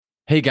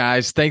Hey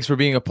guys, thanks for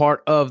being a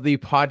part of the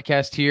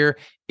podcast here.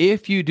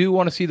 If you do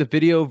want to see the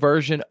video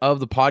version of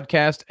the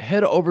podcast,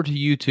 head over to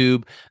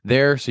YouTube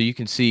there so you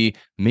can see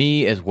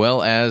me as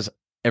well as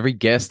every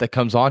guest that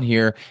comes on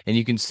here and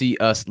you can see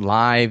us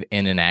live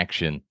and in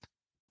action.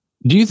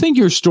 Do you think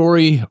your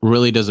story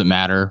really doesn't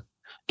matter?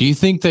 Do you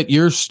think that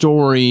your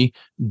story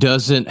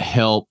doesn't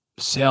help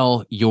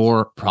sell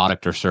your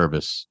product or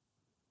service?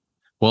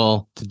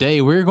 Well,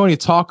 today we're going to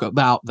talk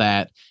about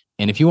that.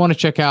 And if you want to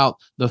check out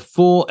the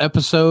full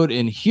episode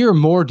and hear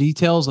more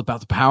details about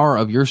the power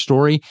of your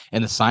story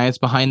and the science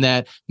behind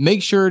that,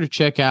 make sure to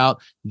check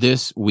out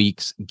this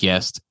week's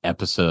guest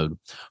episode.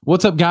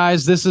 What's up,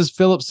 guys? This is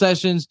Philip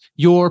Sessions,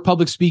 your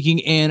public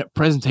speaking and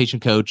presentation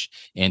coach.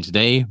 And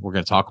today we're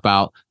going to talk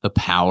about the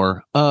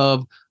power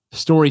of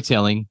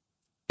storytelling,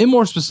 and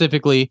more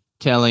specifically,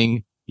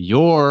 telling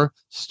your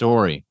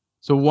story.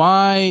 So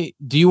why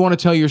do you want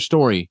to tell your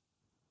story?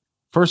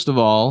 First of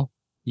all,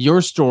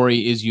 your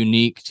story is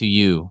unique to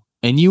you,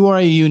 and you are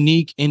a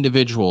unique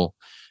individual.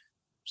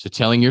 So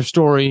telling your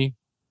story,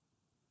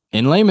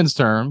 in layman's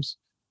terms,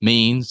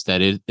 means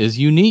that it is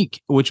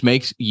unique, which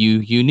makes you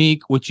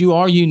unique, which you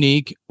are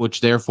unique, which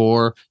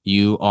therefore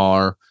you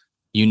are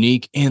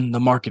unique in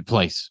the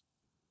marketplace.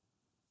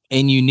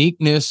 And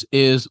uniqueness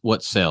is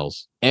what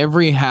sells.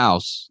 Every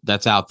house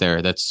that's out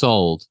there that's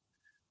sold,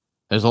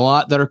 there's a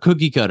lot that are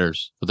cookie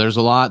cutters, but there's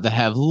a lot that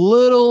have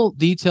little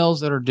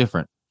details that are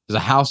different. Because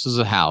a house is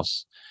a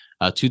house.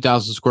 A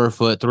 2,000 square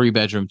foot,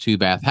 3-bedroom,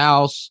 2-bath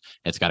house.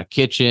 It's got a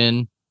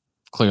kitchen,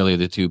 clearly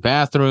the 2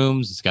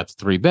 bathrooms. It's got the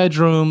 3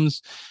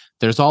 bedrooms.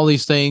 There's all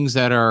these things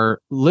that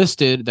are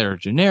listed, that are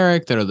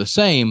generic, that are the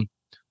same.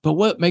 But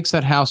what makes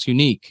that house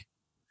unique?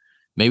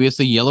 Maybe it's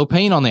the yellow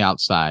paint on the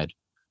outside,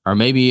 or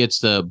maybe it's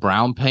the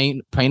brown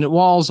painted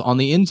walls on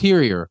the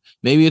interior.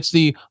 Maybe it's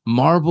the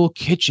marble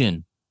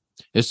kitchen.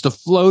 It's the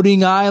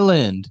floating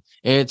island.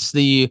 It's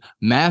the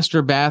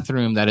master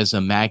bathroom that is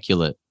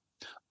immaculate.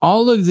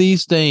 All of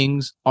these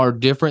things are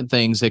different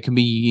things that can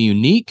be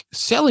unique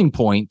selling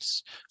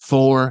points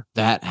for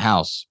that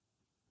house.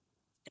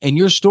 And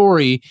your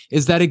story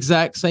is that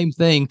exact same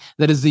thing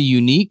that is the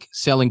unique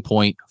selling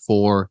point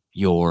for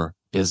your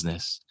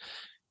business.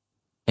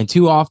 And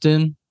too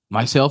often,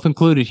 myself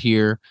included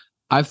here,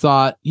 I've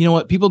thought, you know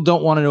what? People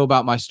don't want to know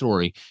about my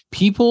story.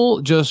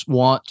 People just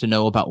want to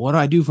know about what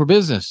I do for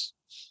business.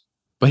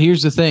 But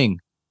here's the thing.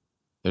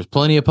 There's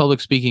plenty of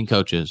public speaking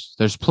coaches.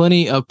 There's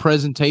plenty of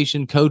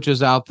presentation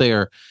coaches out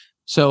there.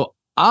 So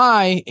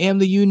I am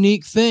the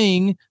unique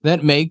thing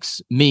that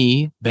makes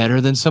me better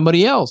than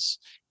somebody else.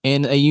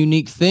 And a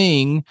unique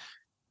thing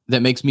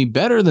that makes me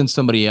better than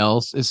somebody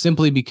else is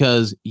simply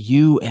because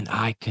you and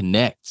I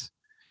connect.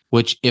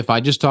 Which, if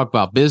I just talk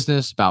about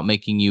business, about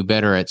making you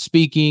better at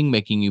speaking,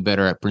 making you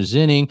better at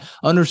presenting,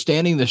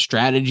 understanding the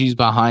strategies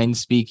behind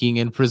speaking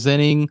and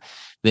presenting,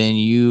 then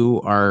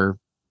you are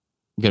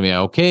going to be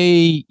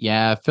okay.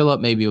 Yeah, Philip,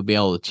 maybe you'll be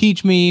able to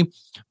teach me,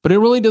 but it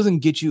really doesn't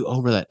get you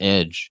over that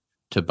edge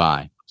to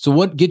buy. So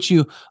what gets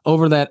you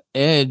over that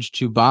edge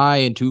to buy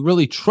and to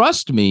really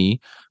trust me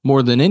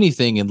more than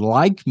anything and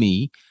like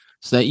me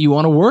so that you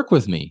want to work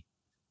with me?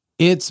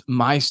 It's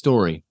my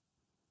story.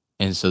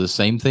 And so the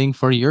same thing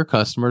for your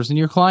customers and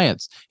your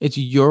clients. It's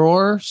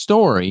your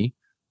story,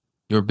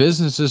 your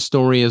business's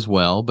story as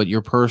well, but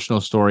your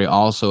personal story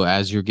also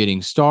as you're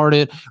getting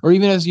started, or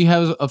even as you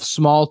have a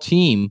small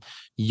team.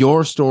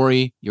 Your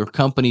story, your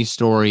company's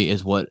story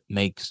is what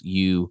makes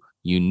you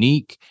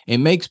unique. It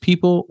makes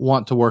people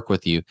want to work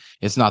with you.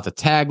 It's not the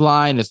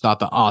tagline. It's not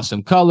the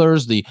awesome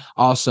colors, the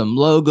awesome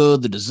logo,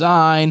 the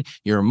design,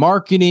 your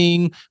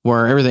marketing,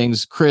 where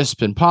everything's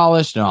crisp and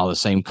polished and all the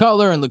same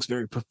color and looks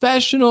very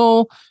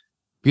professional,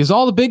 because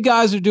all the big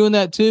guys are doing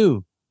that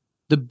too.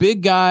 The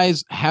big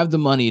guys have the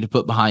money to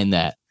put behind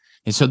that.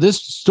 And so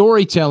this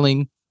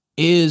storytelling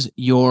is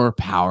your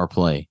power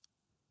play.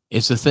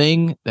 It's a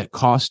thing that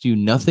costs you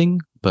nothing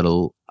but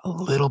a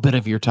little bit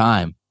of your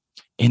time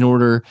in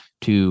order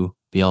to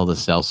be able to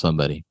sell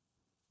somebody.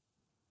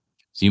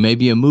 So you may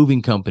be a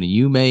moving company.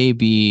 You may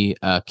be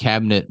a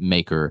cabinet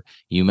maker.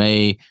 You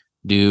may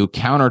do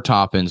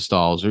countertop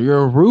installs, or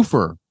you're a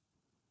roofer.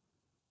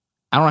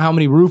 I don't know how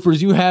many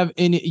roofers you have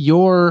in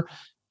your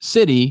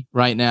city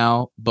right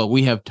now, but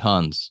we have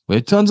tons. We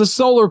have tons of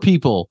solar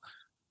people.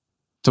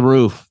 It's a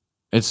roof.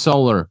 It's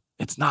solar.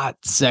 It's not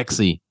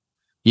sexy.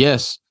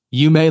 Yes,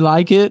 you may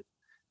like it,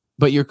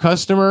 but your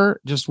customer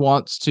just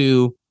wants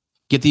to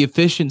get the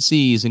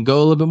efficiencies and go a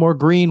little bit more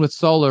green with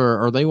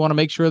solar, or they want to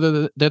make sure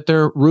that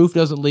their roof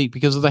doesn't leak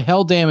because of the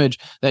hail damage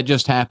that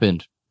just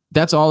happened.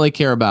 That's all they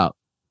care about.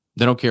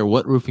 They don't care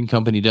what roofing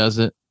company does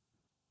it.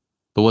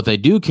 But what they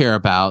do care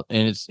about,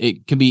 and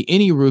it can be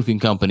any roofing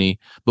company,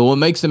 but what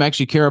makes them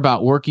actually care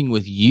about working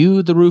with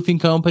you, the roofing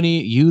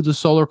company, you, the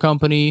solar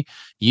company,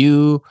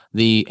 you,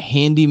 the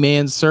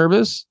handyman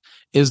service,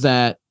 is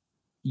that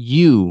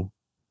you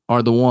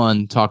are the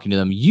one talking to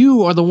them.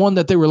 You are the one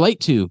that they relate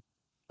to.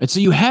 And so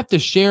you have to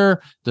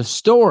share the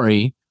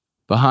story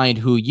behind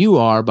who you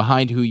are,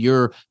 behind who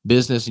your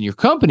business and your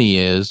company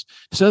is,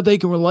 so that they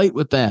can relate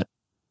with that.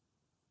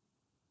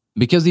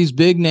 Because these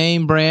big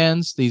name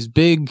brands, these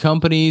big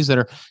companies that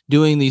are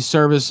doing these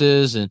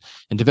services and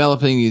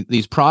developing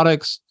these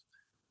products,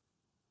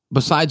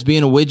 besides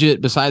being a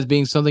widget, besides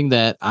being something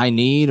that I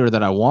need or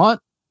that I want,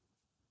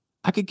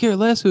 I could care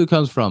less who it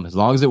comes from. As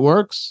long as it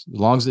works, as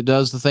long as it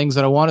does the things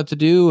that I want it to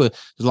do, as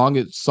long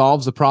as it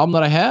solves the problem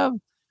that I have,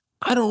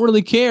 I don't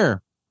really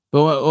care.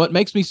 But what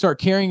makes me start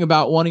caring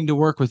about wanting to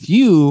work with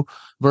you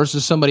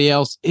versus somebody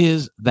else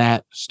is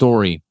that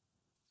story.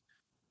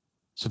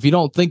 So if you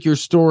don't think your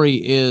story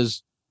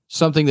is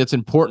something that's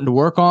important to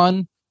work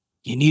on,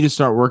 you need to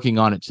start working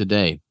on it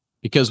today.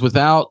 Because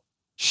without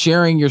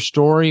sharing your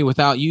story,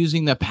 without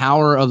using the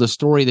power of the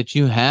story that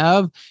you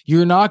have,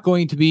 you're not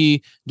going to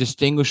be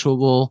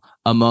distinguishable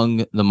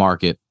among the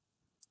market.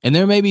 And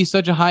there may be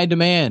such a high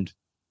demand.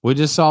 We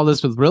just saw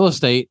this with real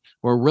estate,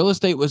 where real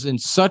estate was in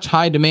such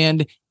high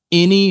demand,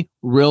 any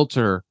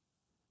realtor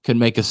could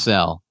make a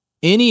sell.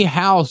 Any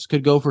house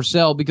could go for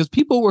sale because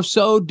people were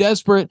so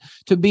desperate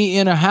to be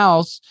in a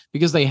house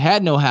because they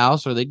had no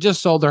house or they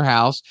just sold their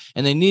house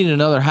and they needed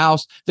another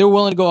house. They were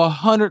willing to go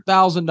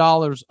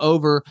 $100,000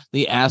 over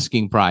the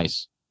asking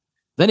price.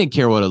 They didn't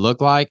care what it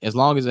looked like as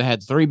long as it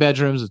had 3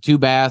 bedrooms and 2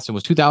 baths and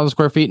was 2,000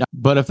 square feet.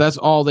 But if that's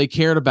all they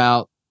cared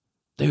about,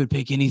 they would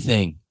pick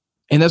anything.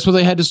 And that's what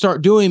they had to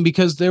start doing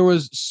because there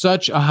was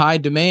such a high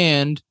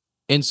demand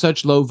and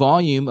such low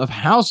volume of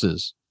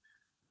houses.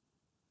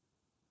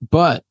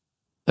 But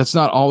that's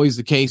not always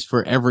the case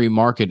for every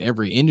market,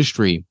 every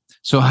industry.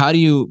 So how do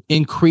you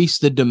increase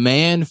the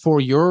demand for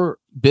your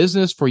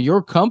business, for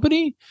your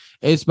company?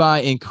 It's by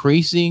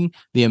increasing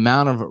the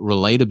amount of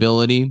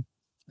relatability and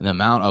the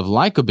amount of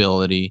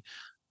likability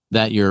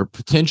that your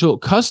potential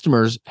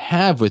customers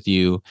have with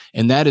you.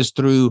 And that is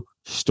through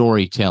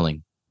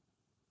storytelling.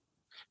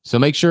 So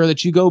make sure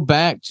that you go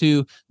back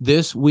to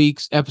this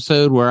week's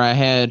episode where I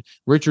had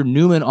Richard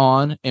Newman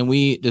on and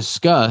we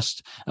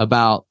discussed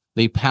about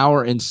the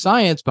power and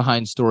science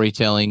behind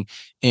storytelling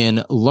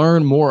and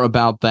learn more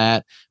about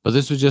that. But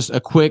this was just a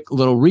quick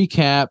little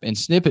recap and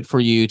snippet for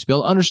you to be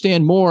able to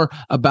understand more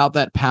about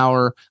that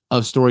power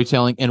of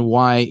storytelling and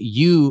why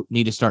you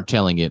need to start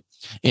telling it.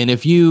 And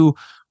if you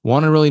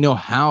want to really know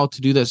how to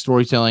do that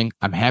storytelling,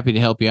 I'm happy to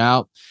help you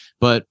out.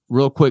 But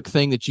real quick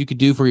thing that you could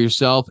do for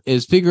yourself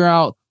is figure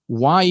out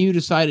why you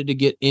decided to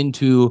get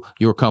into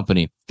your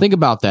company. Think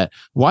about that.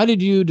 Why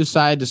did you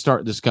decide to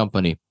start this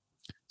company?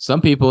 Some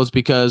people, it's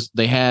because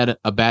they had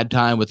a bad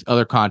time with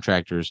other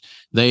contractors.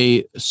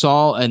 They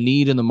saw a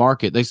need in the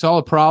market. They saw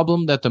a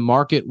problem that the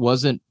market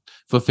wasn't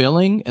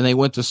fulfilling, and they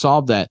went to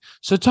solve that.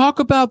 So talk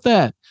about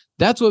that.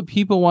 That's what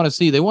people want to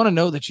see. They want to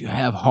know that you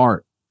have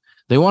heart.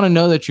 They want to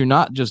know that you're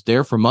not just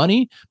there for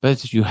money, but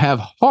that you have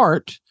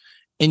heart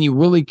and you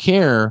really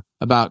care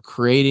about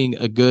creating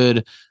a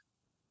good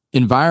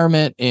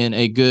environment and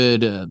a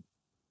good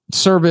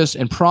service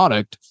and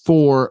product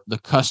for the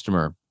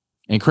customer,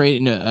 and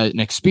creating an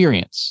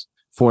experience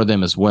for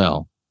them as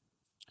well.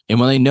 And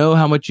when they know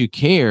how much you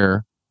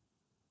care,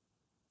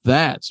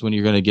 that's when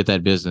you're going to get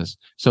that business.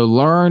 So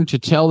learn to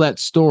tell that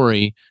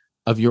story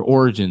of your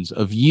origins,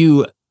 of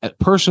you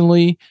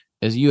personally,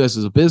 as you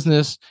as a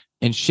business,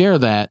 and share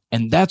that.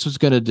 And that's what's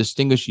going to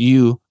distinguish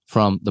you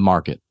from the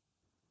market.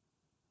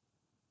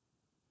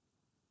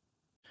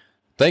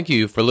 Thank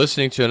you for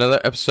listening to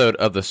another episode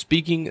of the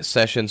Speaking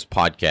Sessions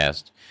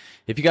podcast.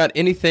 If you got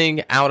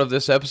anything out of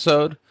this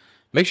episode,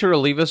 make sure to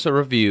leave us a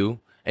review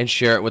and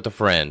share it with a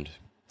friend.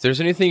 If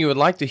there's anything you would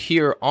like to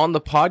hear on the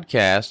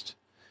podcast,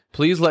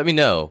 please let me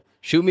know.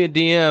 Shoot me a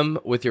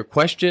DM with your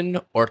question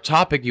or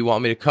topic you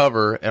want me to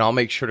cover, and I'll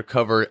make sure to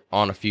cover it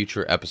on a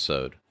future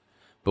episode.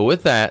 But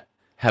with that,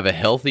 have a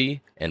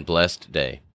healthy and blessed day.